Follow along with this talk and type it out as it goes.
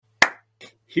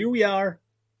Here we are,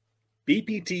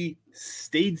 BPT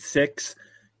Stage 6,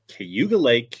 Cayuga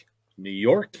Lake, New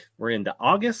York. We're into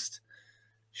August.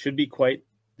 Should be quite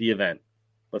the event.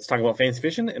 Let's talk about fancy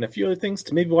fishing and a few other things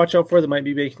to maybe watch out for that might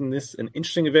be making this an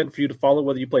interesting event for you to follow,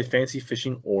 whether you play fancy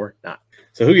fishing or not.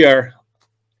 So here we are,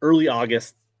 early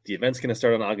August. The event's going to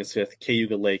start on August 5th,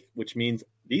 Cayuga Lake, which means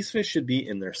these fish should be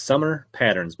in their summer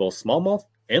patterns, both smallmouth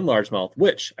and largemouth,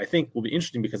 which I think will be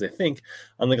interesting because I think,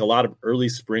 unlike a lot of early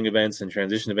spring events and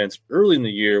transition events early in the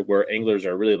year where anglers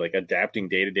are really like adapting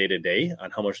day to day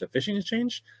on how much the fishing has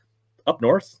changed, up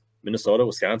north, Minnesota,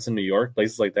 Wisconsin, New York,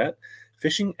 places like that,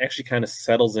 fishing actually kind of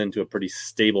settles into a pretty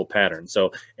stable pattern.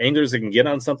 So anglers that can get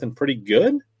on something pretty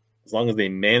good, as long as they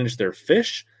manage their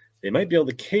fish, they might be able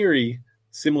to carry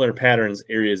similar patterns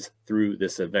areas through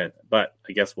this event. But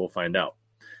I guess we'll find out.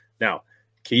 Now,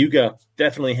 Cayuga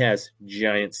definitely has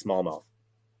giant smallmouth.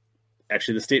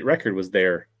 Actually, the state record was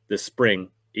there this spring,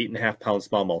 8.5-pound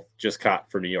smallmouth just caught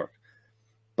for New York.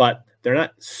 But they're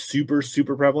not super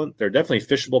prevalent. They're definitely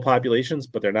fishable populations,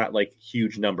 but they're not like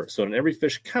huge numbers. So in every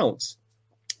fish counts,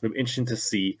 it'll be interesting to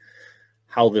see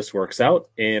how this works out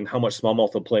and how much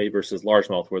smallmouth will play versus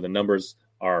largemouth, where the numbers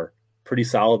are pretty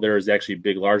solid. There is actually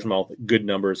big largemouth, good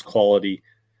numbers, quality.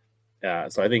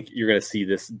 So I think you're going to see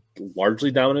this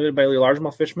largely dominated by the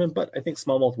largemouth fishermen, but I think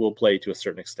smallmouth will play to a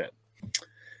certain extent.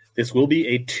 This will be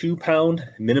a 2-pound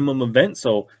minimum event,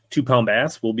 so 2-pound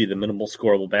bass will be the minimal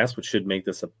scoreable bass, which should make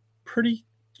this a pretty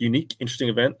unique, interesting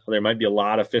event. There might be a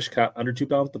lot of fish caught under 2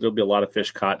 pounds, but there'll be a lot of fish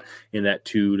caught in that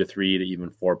 2 to 3 to even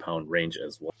 4-pound range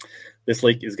as well. This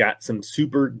lake has got some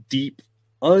super deep,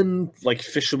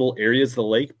 fishable areas of the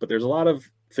lake, but there's a lot of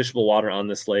fishable water on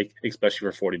this lake, especially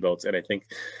for 40 boats. And I think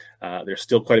there's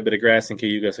still quite a bit of grass in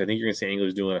Cayuga, so I think you're going to see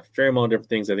anglers doing a fair amount of different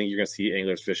things. I think you're going to see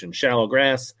anglers fishing shallow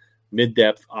grass,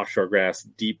 mid-depth, offshore grass,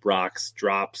 deep rocks,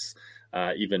 drops,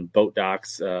 even boat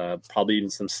docks, probably even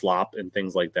some slop and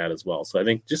things like that as well. So I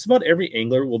think just about every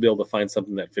angler will be able to find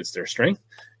something that fits their strength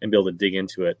and be able to dig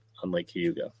into it on Lake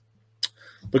Cayuga.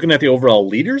 Looking at the overall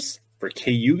leaders for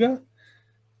Cayuga,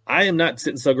 I am not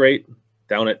sitting so great,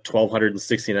 down at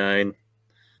 1,269,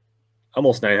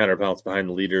 almost 900 pounds behind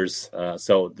the leaders.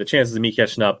 So the chances of me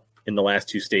catching up in the last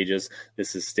 2 stages,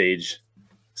 this is stage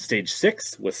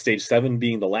 6, with stage 7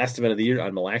 being the last event of the year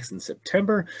on Mille Lacs in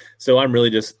September. So I'm really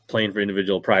just playing for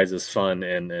individual prizes, fun,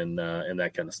 and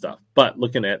that kind of stuff. But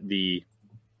looking at the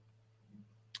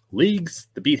leagues,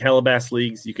 the Beat Hellabass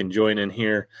leagues, you can join in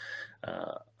here.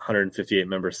 158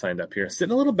 members signed up here.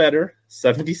 Sitting a little better,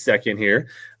 72nd here.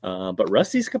 But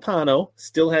Rusty Scapano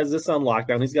still has this on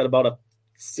lockdown. He's got about a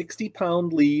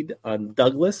 60-pound lead on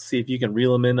Douglas. See if you can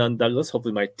reel him in on Douglas.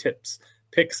 Hopefully my tips,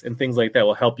 picks, and things like that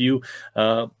will help you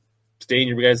stay in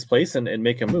your guys' place and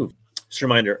make a move. Just a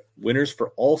reminder, winners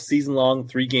for all season long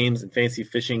 3 games in fancy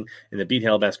fishing in the Beat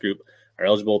Hellabass group are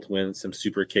eligible to win some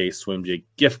Super K Swim Jig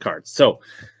gift cards. So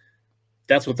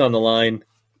that's what's on the line.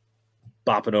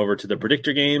 Bopping over to the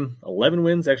predictor game, 11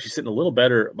 wins, actually sitting a little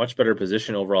better, much better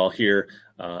position overall here.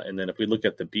 And then if we look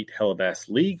at the Beat Hellabass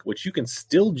League, which you can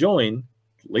still join,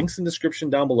 links in the description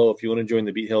down below if you want to join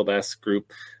the Beat Hellabass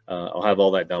group. I'll have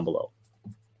all that down below.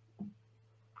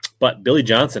 But Billy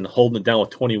Johnson holding it down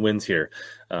with 20 wins here.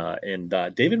 And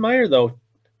David Meyer, though,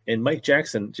 and Mike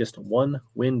Jackson just 1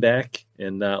 win back,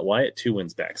 and Wyatt 2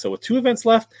 wins back. So with 2 events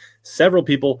left, several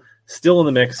people still in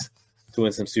the mix to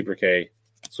win some Super K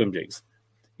swim jigs.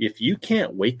 If you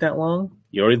can't wait that long,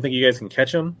 you already think you guys can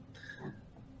catch them,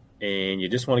 and you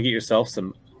just want to get yourself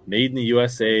some made in the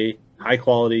USA, high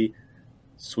quality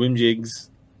swim jigs,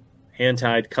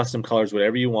 hand-tied, custom colors,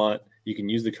 whatever you want, you can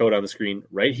use the code on the screen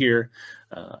right here,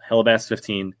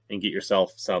 Hellabass15, and get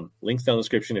yourself some. Links down in the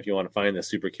description if you want to find the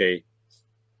Super K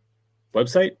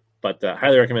website, but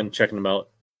highly recommend checking them out.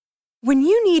 When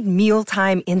you need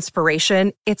mealtime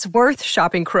inspiration, it's worth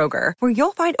shopping Kroger, where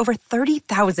you'll find over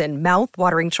 30,000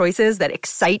 mouth-watering choices that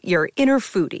excite your inner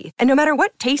foodie. And no matter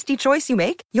what tasty choice you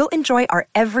make, you'll enjoy our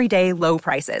everyday low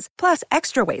prices, plus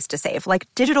extra ways to save, like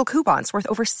digital coupons worth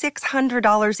over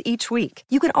 $600 each week.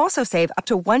 You can also save up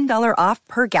to $1 off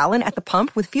per gallon at the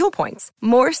pump with fuel points.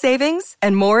 More savings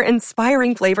and more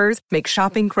inspiring flavors make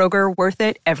shopping Kroger worth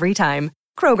it every time.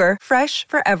 Kroger, fresh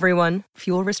for everyone.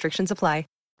 Fuel restrictions apply.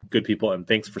 Good people, and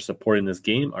thanks for supporting this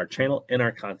game, our channel, and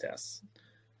our contests.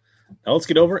 Now let's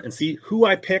get over and see who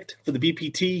I picked for the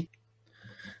BPT.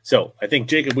 So I think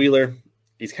Jacob Wheeler,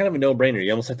 he's kind of a no-brainer.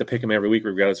 You almost have to pick him every week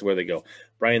regardless of where they go.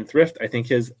 Brian Thrift, I think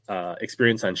his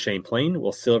experience on Champlain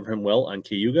will serve him well on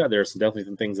Cayuga. There are definitely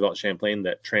some things about Champlain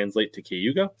that translate to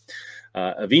Cayuga.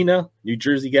 Avina, New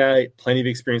Jersey guy, plenty of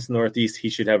experience in the Northeast. He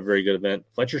should have a very good event.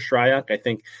 Fletcher Shryock, I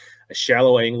think, a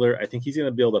shallow angler. I think he's going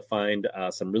to be able to find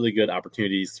some really good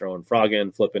opportunities throwing frog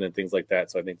in, flipping, and things like that.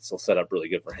 So I think this will set up really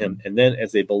good for him. And then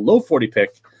as a below 40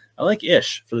 pick, I like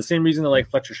Ish for the same reason I like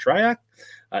Fletcher Shryock.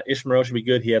 Ish Moreau should be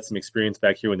good. He had some experience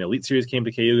back here when the Elite Series came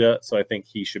to Cayuga, so I think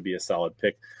he should be a solid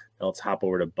pick. Now let's hop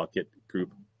over to bucket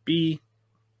group B.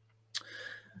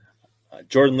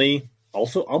 Jordan Lee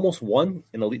also almost won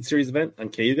an Elite Series event on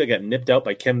Cayuga. Got nipped out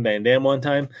by Kevin Van Dam one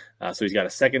time, so he's got a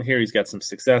second here. He's got some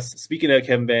success. Speaking of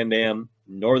Kevin Van Dam,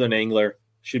 Northern Angler,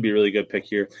 should be a really good pick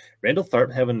here. Randall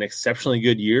Tharp having an exceptionally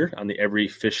good year on the Every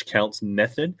Fish Counts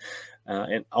method,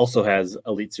 and also has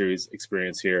Elite Series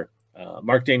experience here.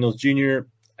 Mark Daniels Jr.,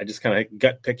 I just kind of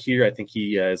gut pick here. I think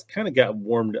he has kind of got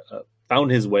found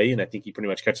his way, and I think he pretty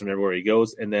much catches him everywhere he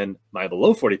goes. And then my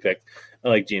below 40 pick, I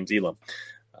like James Elam.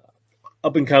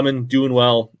 Up and coming, doing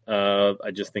well. I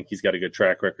just think he's got a good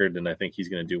track record, and I think he's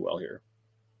going to do well here.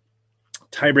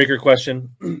 Tiebreaker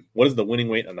question. What is the winning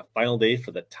weight on the final day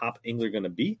for the top angler going to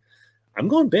be? I'm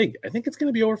going big. I think it's going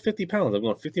to be over 50 pounds. I'm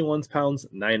going 51 pounds,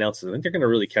 9 ounces. I think they're going to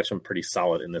really catch them pretty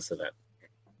solid in this event.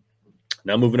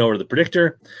 Now moving over to the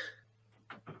predictor.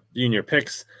 Junior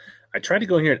picks. I tried to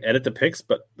go in here and edit the picks,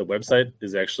 but the website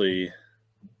is actually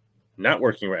not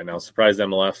working right now. Surprised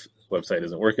MLF website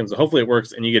isn't working. So hopefully it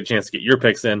works and you get a chance to get your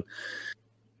picks in.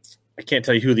 I can't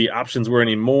tell you who the options were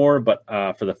anymore, but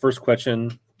for the first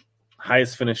question,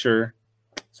 highest finisher.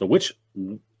 So which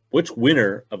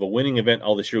winner of a winning event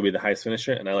all this year will be the highest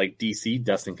finisher? And I like DC,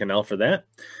 Dustin Cannell, for that.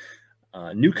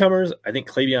 Newcomers, I think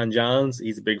Clavion Johns,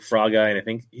 he's a big frog guy, and I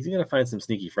think he's going to find some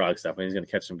sneaky frog stuff, and he's going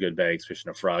to catch some good bags fishing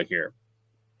a frog here.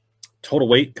 Total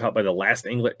weight caught by the last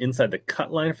angler inside the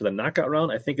cut line for the knockout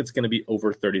round, I think it's going to be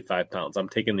over 35 pounds. I'm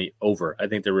taking the over. I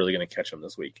think they're really going to catch them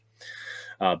this week.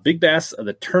 Big bass of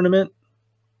the tournament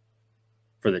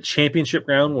for the championship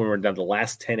round when we're down to the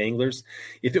last 10 anglers.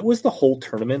 If it was the whole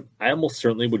tournament, I almost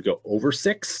certainly would go over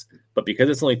 6. But because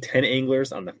it's only 10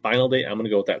 anglers on the final day, I'm going to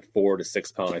go with that 4 to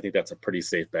 6 pound. I think that's a pretty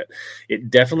safe bet. It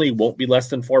definitely won't be less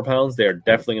than 4 pounds. They're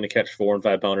definitely going to catch 4 and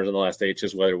 5 pounders on the last day. It's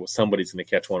just whether somebody's going to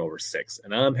catch one over 6.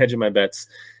 And I'm hedging my bets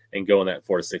and going that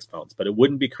 4 to 6 pounds. But it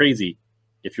wouldn't be crazy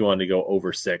if you wanted to go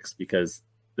over 6 because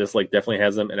this lake definitely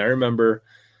has them. And I remember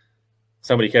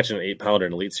somebody catching an 8 pounder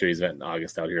in an Elite Series event in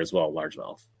August out here as well,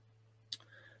 largemouth.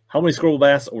 How many squirrel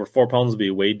bass over 4 pounds will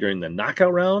be weighed during the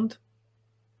knockout round?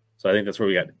 So I think that's where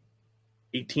we got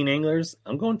 18 anglers.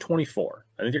 I'm going 24.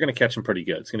 I think they're going to catch them pretty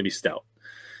good. It's going to be stout.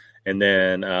 And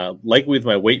then, like with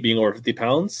my weight being over 50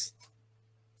 pounds,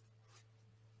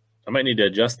 I might need to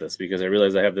adjust this because I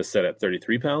realize I have this set at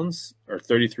 33 pounds or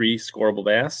 33 scoreable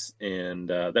bass, and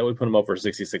that would put them over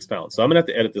 66 pounds. So I'm going to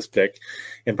have to edit this pick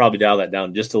and probably dial that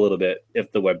down just a little bit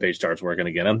if the webpage starts working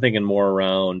again. I'm thinking more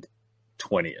around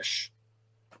 20-ish.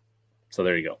 So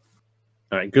there you go.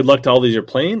 All right, good luck to all these you're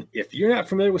playing. If you're not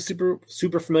familiar with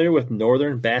super familiar with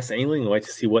northern bass angling and like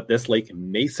to see what this lake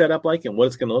may set up like and what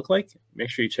it's going to look like, make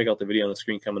sure you check out the video on the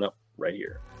screen coming up right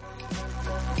here.